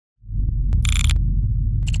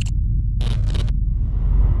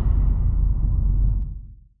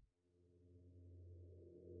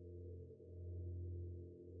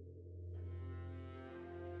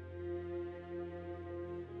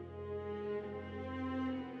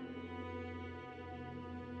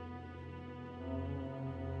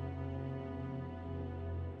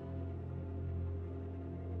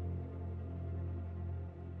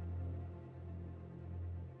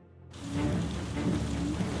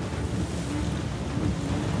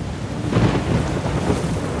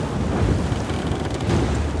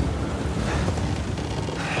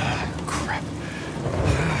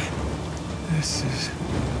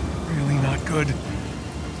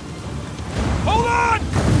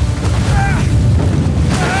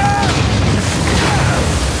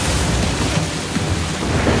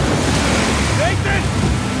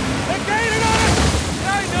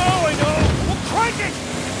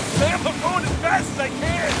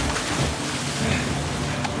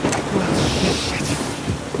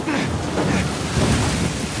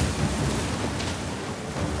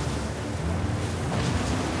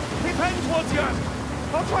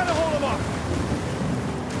I'll try to hold him off.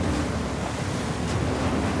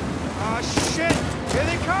 Ah, shit! Here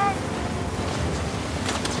they come!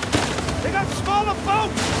 They got smaller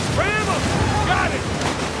boats! Ram them! Got it!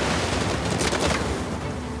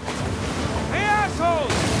 Hey,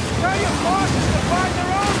 assholes! Tell your bosses to find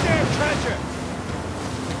their own damn treasure!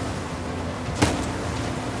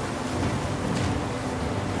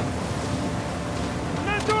 I'm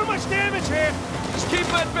not doing much damage here! Just keep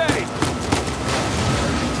them at bay!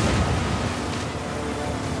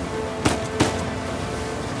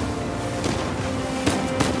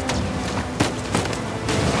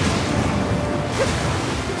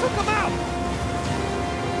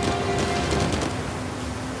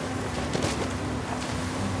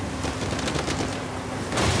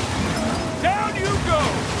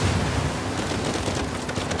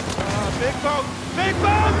 Big boat! Big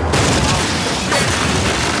boat! Oh, shit!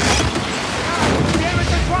 God damn it,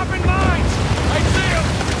 they're dropping mines! I see them!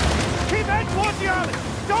 Keep heading towards the island!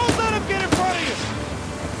 Don't let them get in front of you!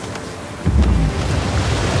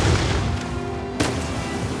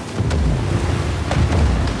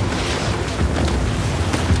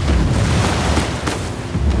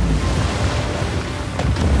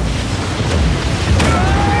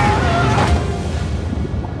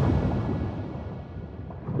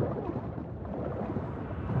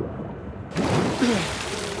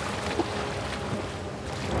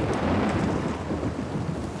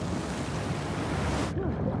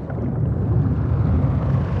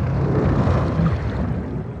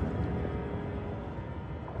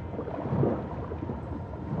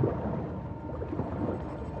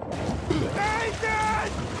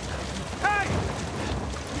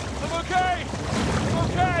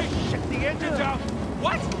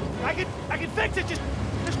 I can fix it!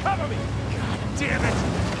 Just cover me! God damn it!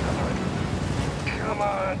 Come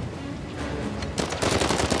on!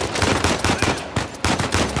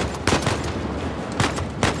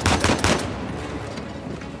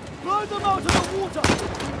 Blow them out of the water!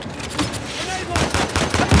 Enable!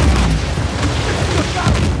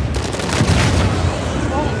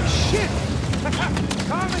 Holy shit!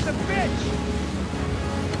 Calm as a bitch!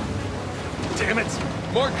 Damn it!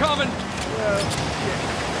 More coming! Shit.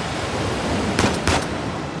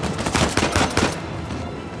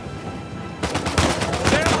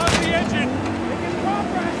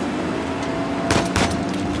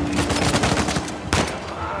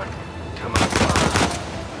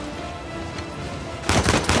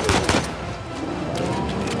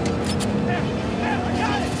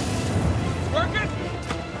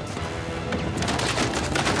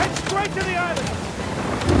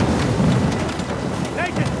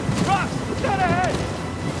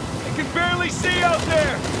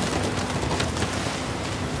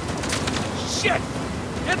 Shit!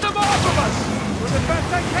 Get them off of us! Doing the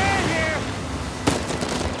best I can here!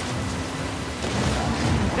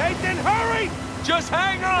 Nathan, hurry! Just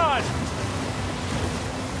hang on!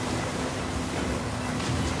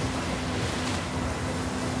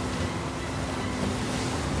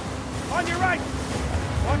 On your right!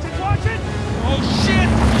 Watch it, watch it! Oh, shit!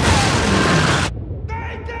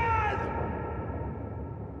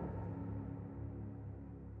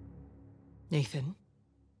 Nathan?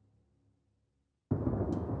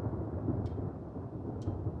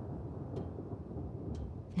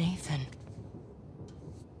 Nathan?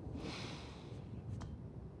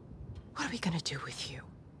 What are we gonna do with you?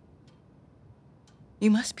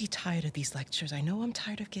 You must be tired of these lectures. I know I'm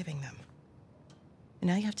tired of giving them. And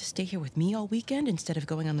now you have to stay here with me all weekend instead of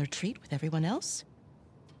going on the retreat with everyone else?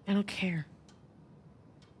 I don't care.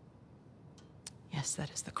 Yes,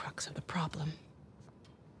 that is the crux of the problem.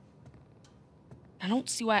 I don't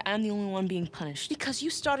see why I'm the only one being punished. Because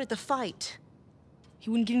you started the fight.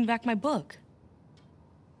 He wouldn't give me back my book.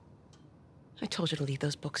 I told you to leave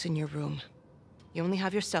those books in your room. You only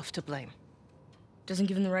have yourself to blame. Doesn't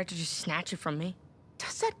give him the right to just snatch it from me.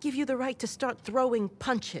 Does that give you the right to start throwing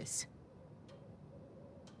punches?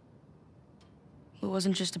 It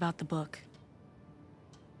wasn't just about the book.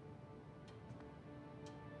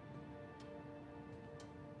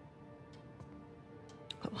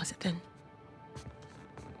 What was it then?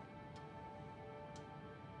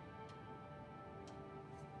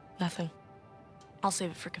 Nothing. I'll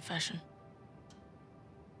save it for confession.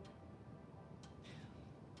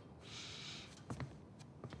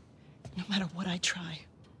 No matter what I try,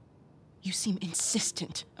 you seem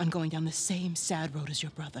insistent on going down the same sad road as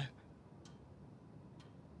your brother.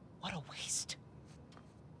 What a waste.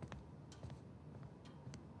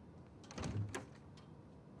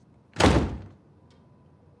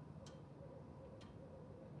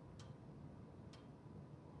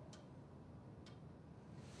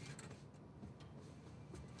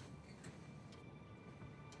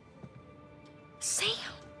 Sam!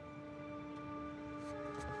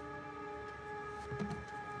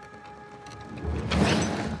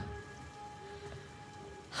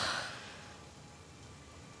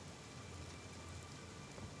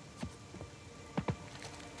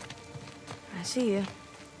 I see you.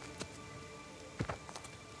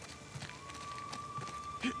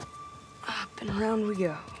 Up and around we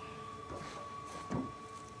go.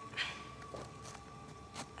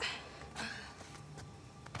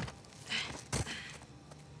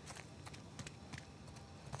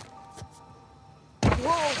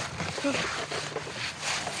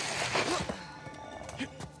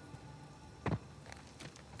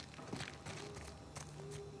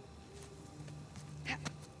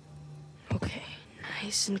 Okay,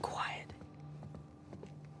 nice and quiet.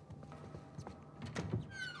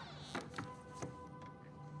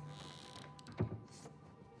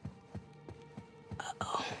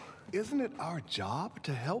 Isn't it our job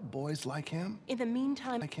to help boys like him? In the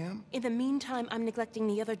meantime, I'm neglecting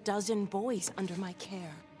the other dozen boys under my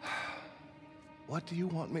care. What do you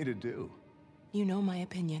want me to do? You know my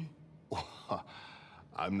opinion.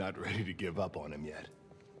 I'm not ready to give up on him yet.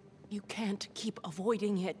 You can't keep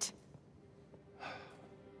avoiding it.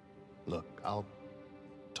 Look, I'll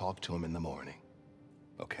talk to him in the morning,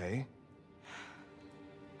 okay?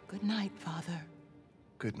 Good night, Father.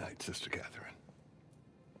 Good night, Sister Catherine.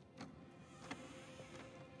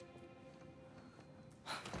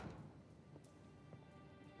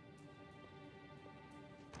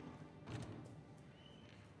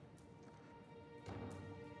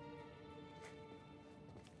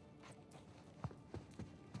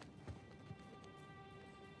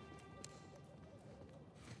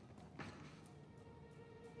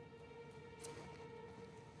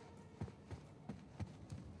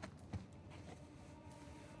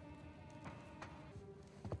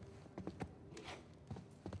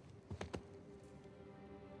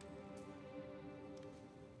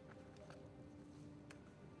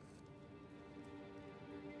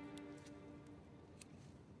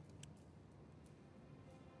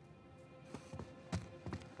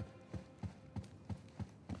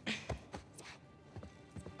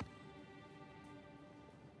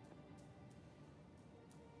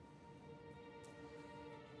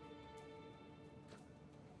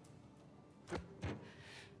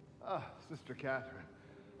 Sister Catherine,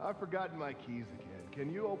 I've forgotten my keys again.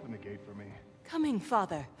 Can you open the gate for me? Coming,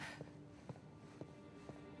 Father.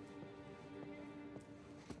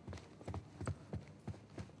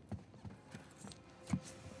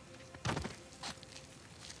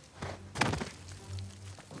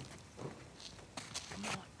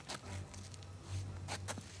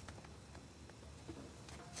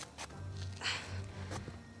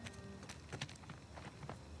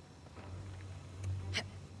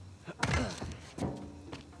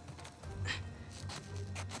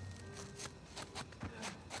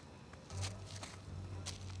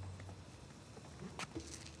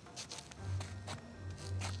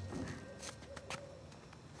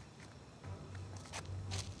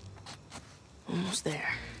 Almost there.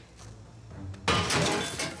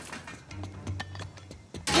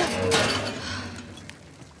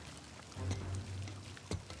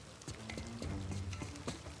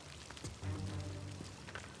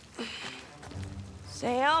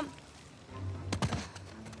 Sam?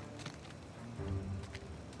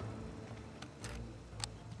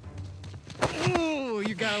 Ooh,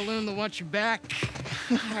 you gotta learn to watch your back.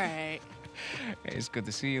 All right. Hey, it's good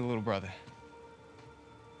to see you, little brother.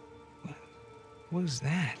 What was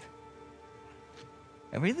that?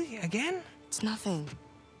 Really? Again? It's nothing.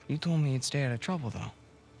 You told me you'd stay out of trouble, though.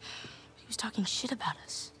 He was talking shit about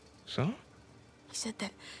us. So? He said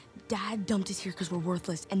that Dad dumped us here because we're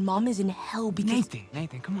worthless, and Mom is in hell because...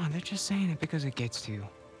 Nathan, come on. They're just saying it because it gets to you,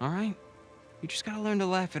 all right? You just gotta learn to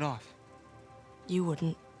laugh it off. You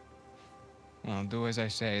wouldn't. Well, do as I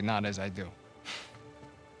say, not as I do.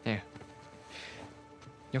 Here.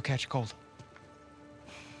 You'll catch a cold.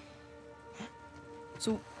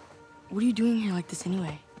 So, what are you doing here like this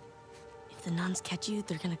anyway? If the nuns catch you,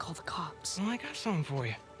 they're gonna call the cops. Well, I got something for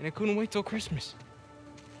you, and it couldn't wait till Christmas.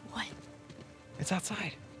 What? It's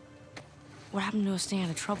outside. What happened to us staying out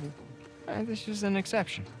of trouble? This is an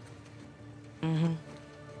exception. Mm-hmm.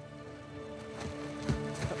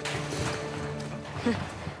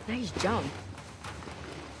 Nice jump.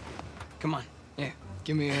 Come on. Yeah,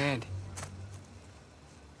 give me a hand.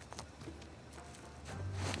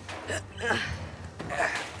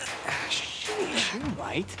 Sheesh, you're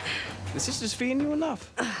right. The sister's feeding you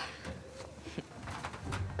enough. The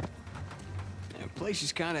place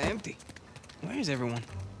is kind of empty. Where's everyone?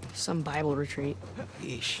 Some Bible retreat.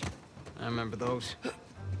 Yeesh. I remember those.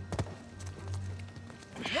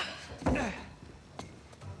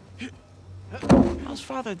 hell's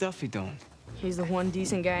Father Duffy doing? He's the one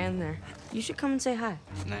decent guy in there. You should come and say hi.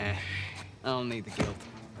 Nah, I don't need the guilt.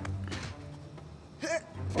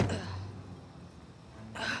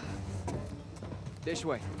 This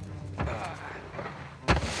way.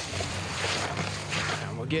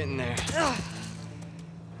 We're getting there.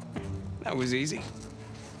 That was easy.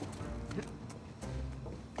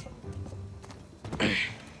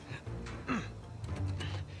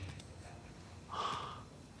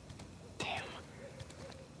 Damn.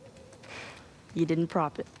 You didn't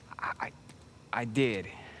prop it. I did.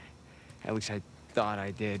 At least I thought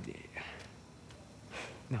I did.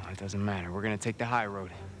 No, it doesn't matter. We're gonna take the high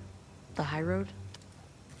road. The high road?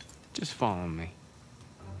 Just follow me.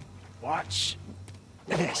 Watch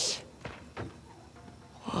this.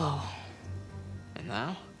 Whoa. And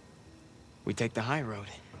now, we take the high road.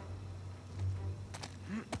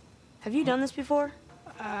 Have you done this before?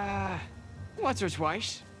 Once or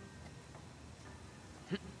twice.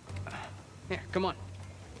 Here, come on.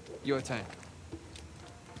 Your turn.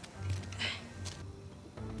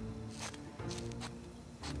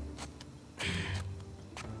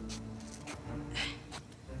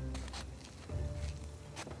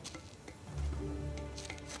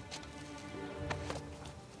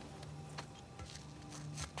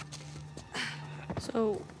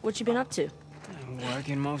 So, what you been up to?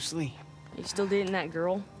 Working mostly. You still dating that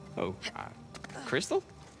girl? Oh, Crystal?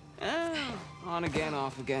 On again,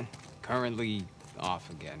 off again. Currently off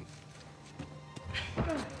again.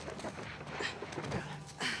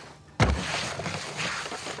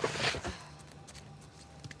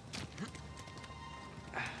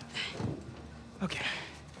 Okay.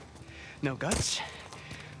 No guts.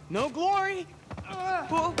 No glory.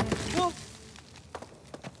 Whoa, whoa.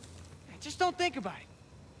 Just don't think about it.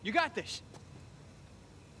 You got this.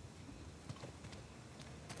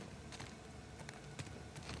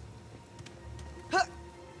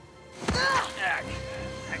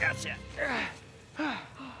 I gotcha.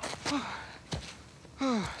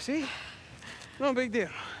 See? No big deal.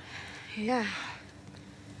 Yeah.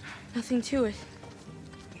 Nothing to it.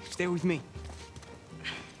 Stay with me.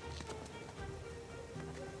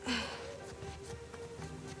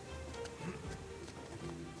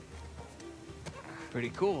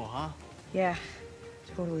 Pretty cool, huh? Yeah,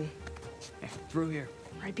 totally. Yeah, through here.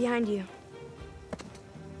 Right behind you.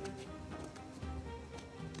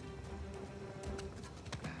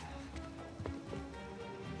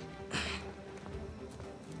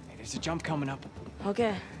 Hey, there's a jump coming up.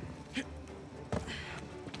 Okay.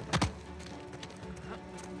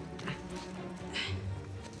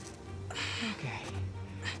 Okay.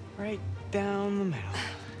 Right down the middle.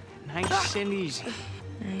 Nice and easy.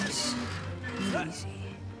 Nice and easy.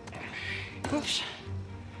 Oops.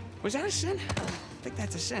 Was that a sin? I think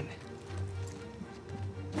that's a sin.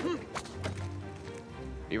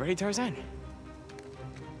 You ready, Tarzan?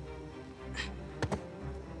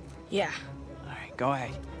 Yeah. All right, go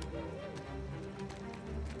ahead.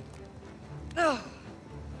 Oh.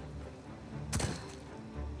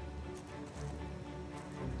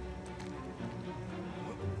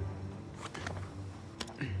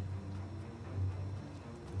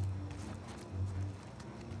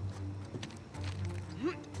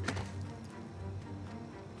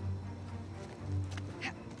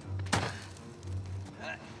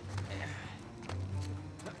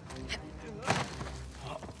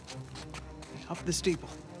 Up the steeple.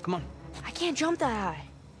 Come on. I can't jump that high.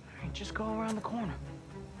 All right, just go around the corner.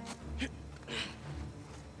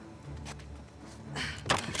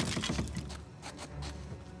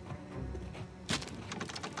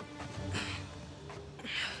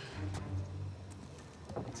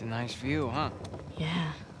 It's a nice view, huh?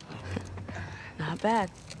 Yeah. Not bad.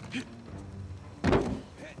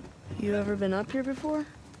 You ever been up here before?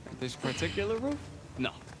 This particular roof?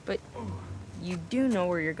 No. But you do know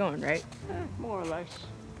where you're going, right? More or less.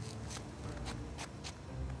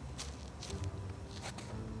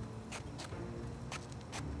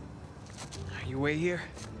 You wait here,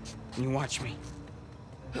 and you watch me.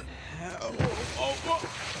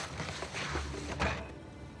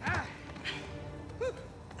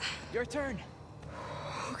 Your turn.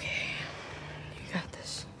 Okay. You got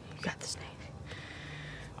this. You got this, Nate.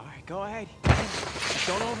 All right, go ahead.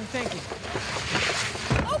 Don't overthink it.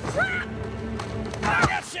 Oh, crap! I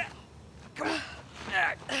got shit! Come on.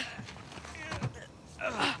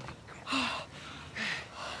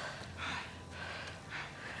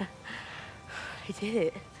 I did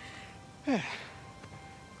it. Yeah, of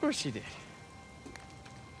course you did.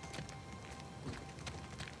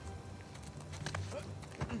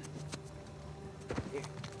 Here,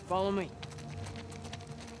 follow me.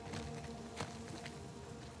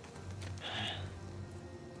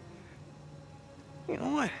 You know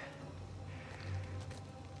what?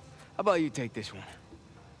 How about you take this one?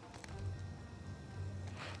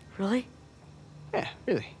 Really? Yeah,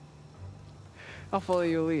 really. I'll follow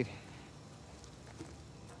your lead.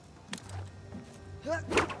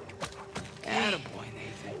 Attaboy,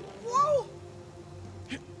 Nathan. Whoa!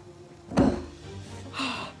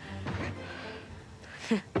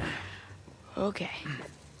 Okay.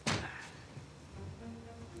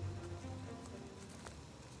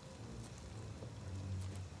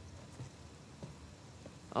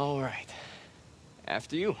 All right.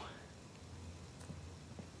 After you.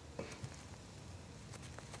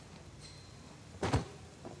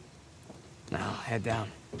 Now, head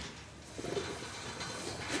down.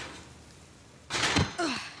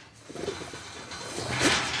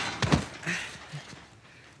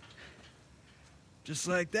 Just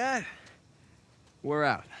like that, we're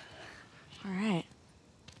out. All right.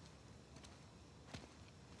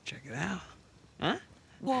 Check it out. Huh?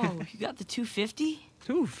 Whoa, you got the 250?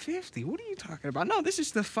 250? What are you talking about? No, this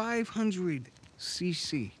is the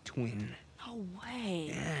 500cc twin. No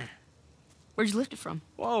way. Yeah. Where'd you lift it from?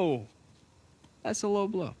 Whoa. That's a low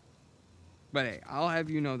blow. But hey, I'll have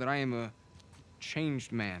you know that I am a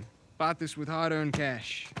changed man. Bought this with hard-earned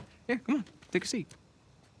cash. Yeah, come on, take a seat.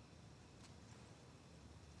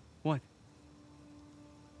 What?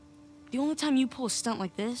 The only time you pull a stunt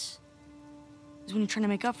like this is when you're trying to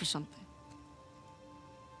make up for something.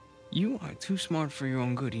 You are too smart for your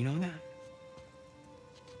own good, you know that?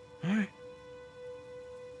 All right.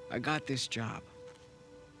 I got this job.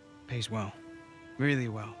 Pays well. Really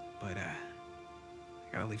well. But, I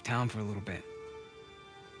gotta leave town for a little bit.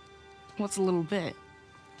 What's a little bit?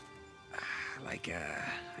 Like,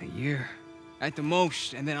 a year. At the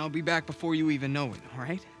most, and then I'll be back before you even know it, all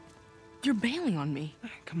right? You're bailing on me.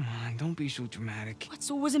 Come on, don't be so dramatic. What,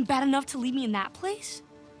 so it wasn't bad enough to leave me in that place?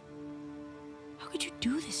 How could you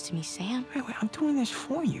do this to me, Sam? Wait, I'm doing this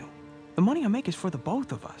for you. The money I make is for the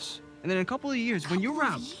both of us. And then in a couple of years, when you're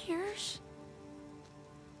out... Years?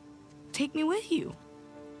 Take me with you.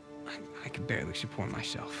 I can barely support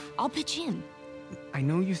myself. I'll pitch in. I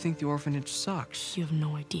know you think the orphanage sucks. You have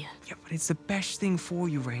no idea. Yeah, but it's the best thing for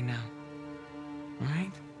you right now. All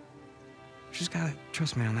right? Just gotta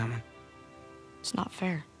trust me on that one. It's not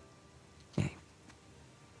fair. Hey,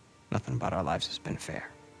 nothing about our lives has been fair.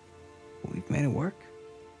 But we've made it work,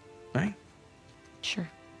 right? Sure.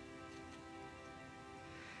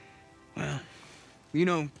 Well, you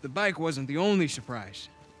know, the bike wasn't the only surprise.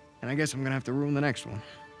 And I guess I'm gonna have to ruin the next one.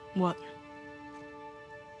 What?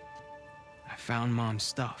 I found Mom's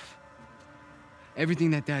stuff. Everything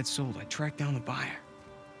that Dad sold, I tracked down the buyer.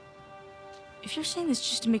 If you're saying this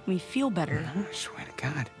just to make me feel better... I swear to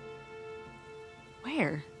God.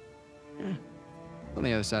 Where? Yeah. On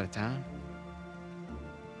the other side of town.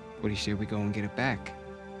 What do you say we go and get it back?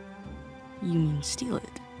 You mean steal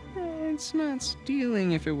it? It's not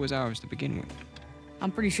stealing if it was ours to begin with.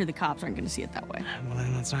 I'm pretty sure the cops aren't gonna see it that way. Well,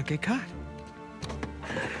 then let's not get caught.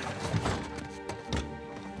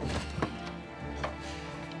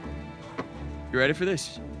 You ready for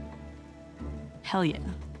this? Hell yeah.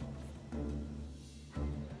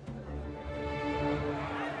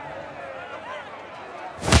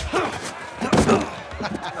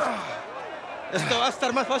 Esto va a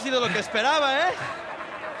estar más fácil de lo que esperaba, ¿eh?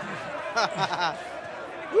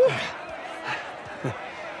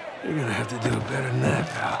 You're gonna have to do better than that,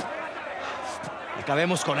 pal.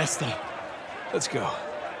 Acabemos con esto. Let's go.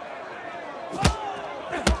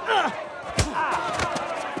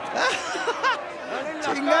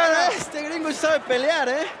 Chingada, este gringo sabe pelear,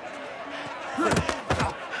 ¿eh?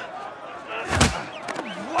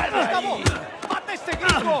 ¡Gustavo! ¡Mata a este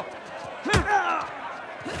gringo!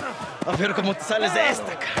 A ver cómo te sales de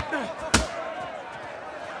esta, cara.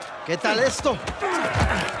 ¿Qué tal esto?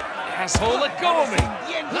 Asshole, let go of me!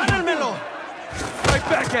 ¡Gánenmelo! Right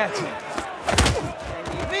back at you.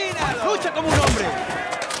 ¡Lucha como un hombre!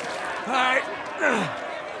 All right.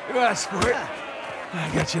 You asked for it. I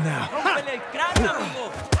got you now.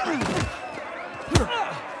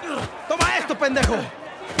 ¡Toma esto, pendejo!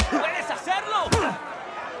 ¡Puedes hacerlo!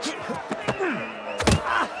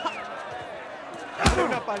 ¡Dale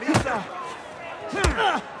una paliza!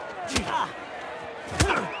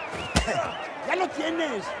 ¡Ya lo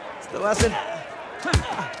tienes! Esto va a ser...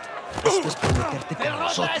 Esto es por meterte con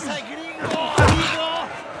nosotros.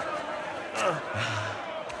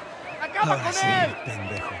 ¡Acaba con él!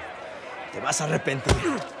 Pendejo. Te vas a arrepentir.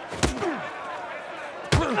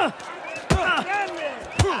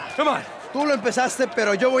 Come on. Tú lo empezaste,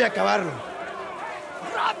 pero yo voy a acabarlo.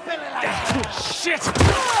 ¡Rámpele la... ¡Shit!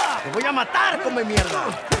 ¡Te voy a matar, come mierda!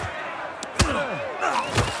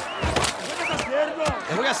 ¡Puedes hacerlo!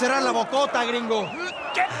 a cerrar la bocota, gringo.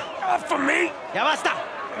 Get off of me! ¡Ya basta!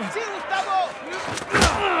 ¡Sí, Gustavo!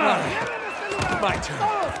 My turn.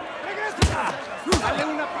 ¡Todos! ¡Regresen! ¡Dale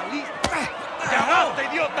una paliza! ¡Ya basta,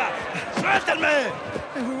 idiota! ¡Suéltame!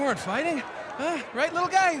 Hey, we weren't fighting. Huh? Right, little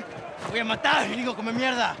guy? Voy a matar, gringo, come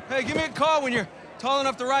mierda. Hey, give me a call when you're tall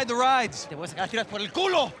enough to ride the rides. Te voy a sacar tiras por el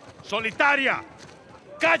culo. ¡Solitaria!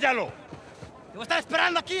 ¡Cállalo! Te voy a estar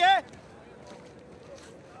esperando aquí, ¿eh?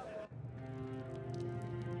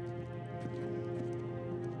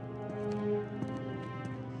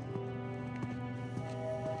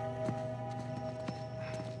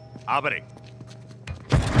 Abre.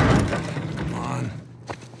 Come on.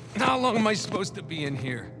 How long am I supposed to be in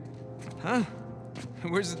here? Huh?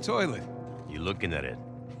 Where's the toilet? You looking at it?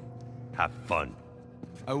 Have fun.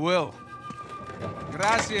 I will.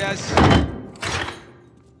 Gracias.